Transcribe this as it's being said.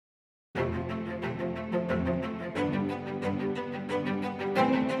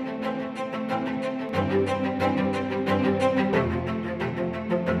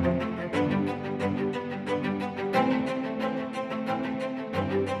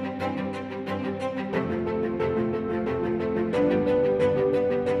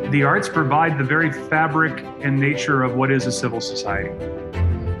The arts provide the very fabric and nature of what is a civil society.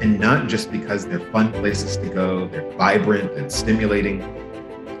 And not just because they're fun places to go, they're vibrant and stimulating.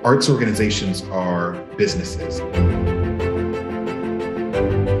 Arts organizations are businesses.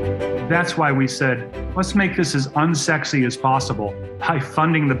 That's why we said, let's make this as unsexy as possible by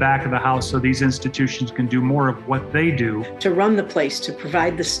funding the back of the house so these institutions can do more of what they do. To run the place, to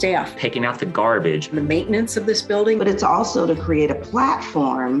provide the staff. Taking out the garbage. The maintenance of this building. But it's also to create a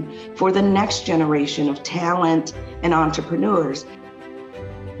platform for the next generation of talent and entrepreneurs.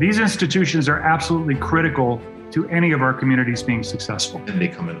 These institutions are absolutely critical to any of our communities being successful. And they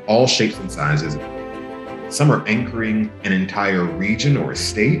come in all shapes and sizes. Some are anchoring an entire region or a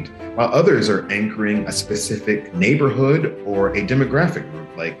state, while others are anchoring a specific neighborhood or a demographic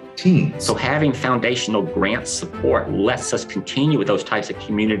group like teens. So having foundational grant support lets us continue with those types of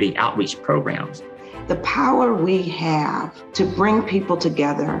community outreach programs. The power we have to bring people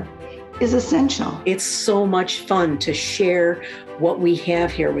together is essential. It's so much fun to share what we have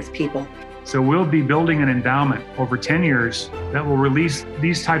here with people. So we'll be building an endowment over 10 years that will release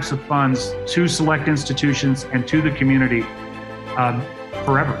these types of funds to select institutions and to the community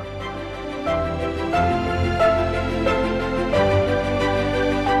forever.